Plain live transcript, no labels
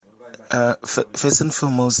First and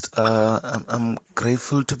foremost, I'm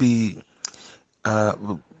grateful to be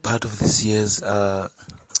part of this year's, what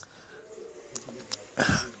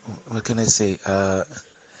can I say,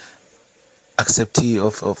 acceptee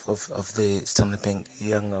of the Stanley Bank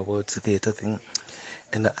Young Awards Theatre thing.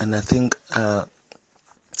 And I think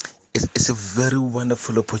it's a very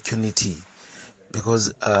wonderful opportunity because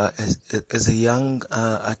as a young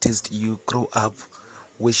artist, you grow up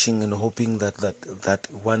wishing and hoping that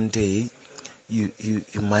one day you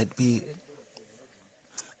might be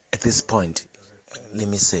at this point, let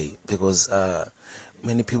me say, because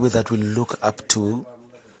many people that we look up to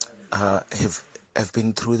have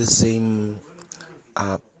been through the same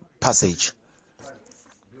uh, passage.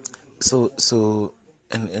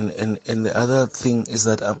 And the other thing is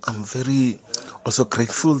that I'm very also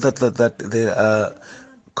grateful that there are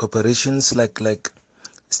corporations like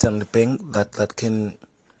Stanley Bank that can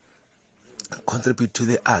contribute to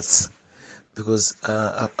the arts, because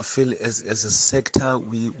I feel as a sector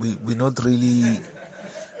we're not really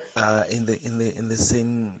in the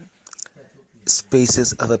same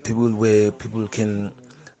spaces other people where people can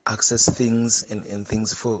access things and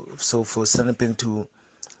things for Stanley Bank to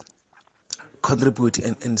contribute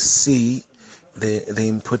and see the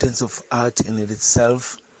importance of art in it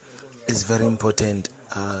itself is very important.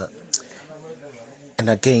 And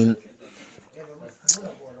again,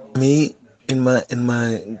 me in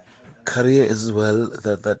my career as well,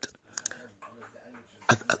 that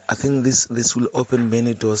I think this will open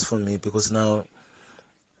many doors for me, because now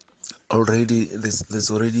already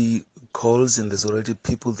there's already calls and there's already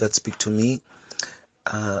people that speak to me,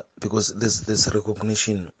 because there's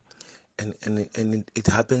recognition. And it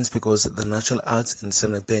happens because the National Arts in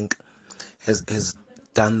Center Bank has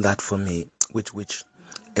done that for me, which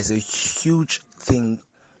is a huge thing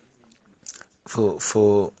for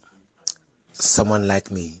someone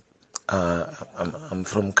like me. I'm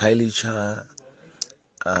from Kailicha.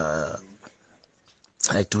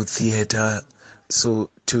 I do theater, so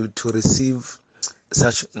to receive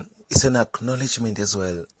such, it's an acknowledgement as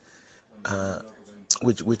well,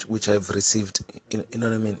 which I've received. You know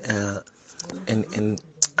what I mean? And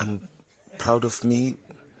I'm proud of me,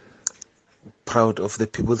 proud of the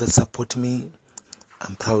people that support me.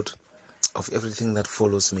 I'm proud of everything that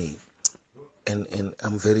follows me, and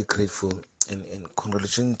I'm very grateful. And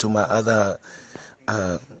congratulations to my other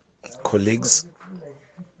colleagues,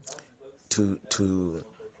 to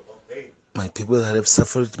my people that have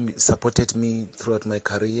supported me throughout my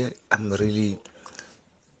career. I'm really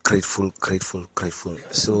grateful.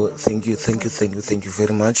 So thank you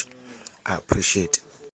very much. I appreciate it.